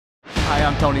Hi,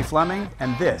 I'm Tony Fleming,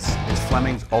 and this is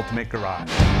Fleming's Ultimate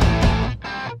Garage.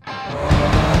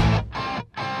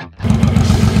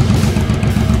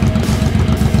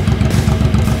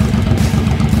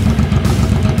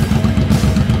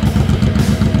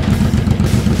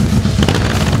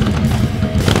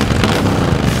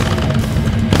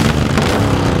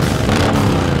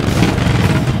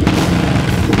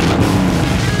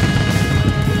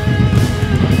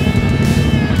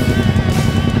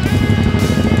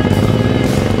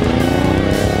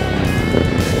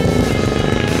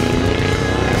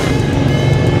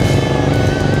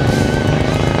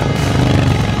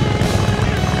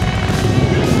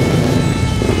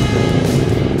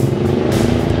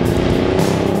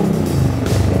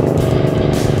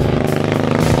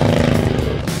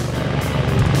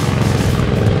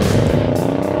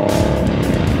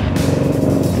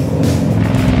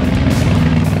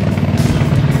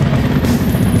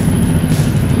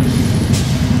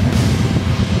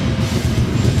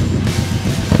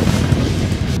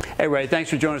 Hey Ray, thanks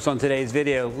for joining us on today's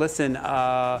video. Listen, there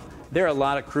are a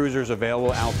lot of cruisers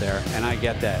available out there, and I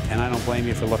get that, and I don't blame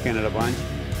you for looking at a bunch.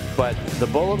 But the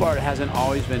Boulevard hasn't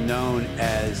always been known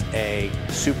as a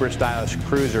super stylish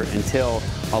cruiser until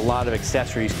a lot of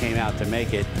accessories came out to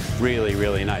make it really,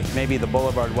 really nice. Maybe the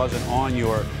Boulevard wasn't on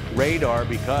your radar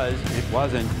because it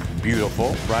wasn't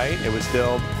beautiful, right? It was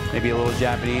still maybe a little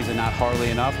Japanese and not Harley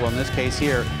enough. Well, in this case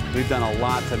here, we've done a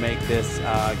lot to make this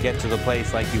get to the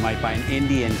place like you might buy an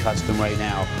Indian custom right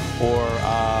now, or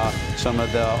some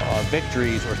of the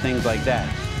Victories or things like that.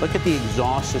 Look at the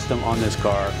exhaust system on this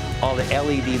car, all the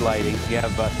LED lighting. You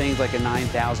have things like a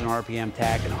 9,000 RPM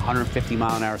Tach and 150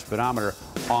 mile-an-hour speedometer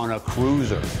on a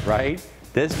cruiser, right?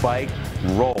 This bike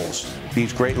rolls.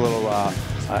 These great little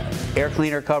air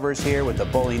cleaner covers here with the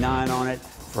Bully 9 on it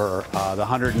for the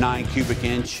 109 cubic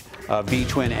inch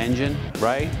V-twin engine,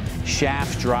 right?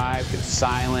 Shaft drive, it's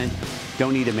silent.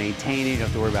 Don't need to maintain it. You don't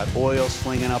have to worry about oil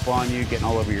slinging up on you, getting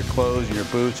all over your clothes and your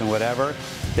boots and whatever.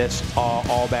 That's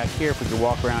all back here. If we could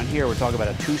walk around here, we're talking about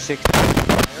a 260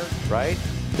 tire, right?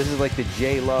 This is like the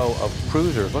J-Lo of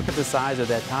cruisers. Look at the size of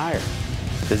that tire.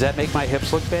 Does that make my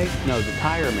hips look big? No, the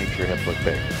tire makes your hips look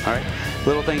big, all right?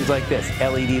 Little things like this,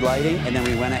 LED lighting, and then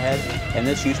we went ahead, and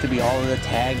this used to be all of the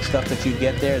tag stuff that you'd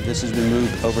get there. This has been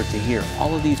moved over to here.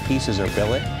 All of these pieces are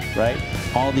billet, right?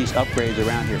 All these upgrades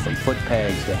around here, from foot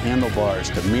pegs to handlebars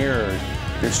to mirrors.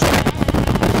 There's so much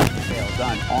detail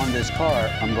done on this car.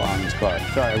 I'm going on this car.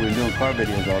 Sorry, we've been doing car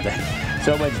videos all day.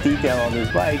 So much detail on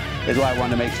this bike is why I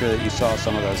wanted to make sure that you saw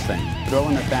some of those things. Throw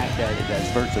in the fact that it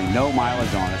has virtually no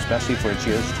mileage on it, especially for its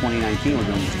year. It's 2019, we're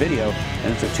doing this video,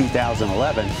 and it's a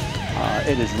 2011.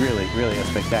 It is really, really a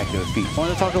spectacular feat. I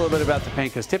want to talk a little bit about the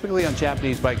paint, because typically on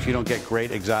Japanese bikes you don't get great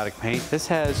exotic paint. This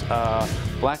has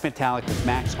black metallic with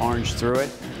max orange through it,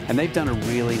 and they've done a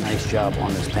really nice job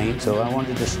on this paint. So I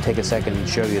wanted to just take a second and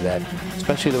show you that,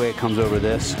 especially the way it comes over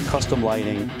this. Custom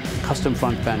lighting, custom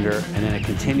front fender, and then it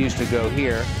continues to go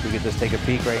here. We could just take a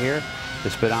peek right here. The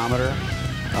speedometer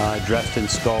dressed in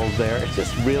skulls there. It's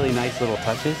just really nice little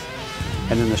touches.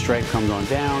 And then the stripe comes on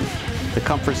down. The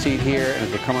comfort seat here, and if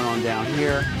you're coming on down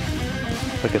here,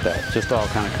 look at that. Just all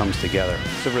kind of comes together.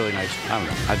 It's a really nice, I don't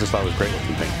know, I just thought it was great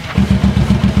looking paint.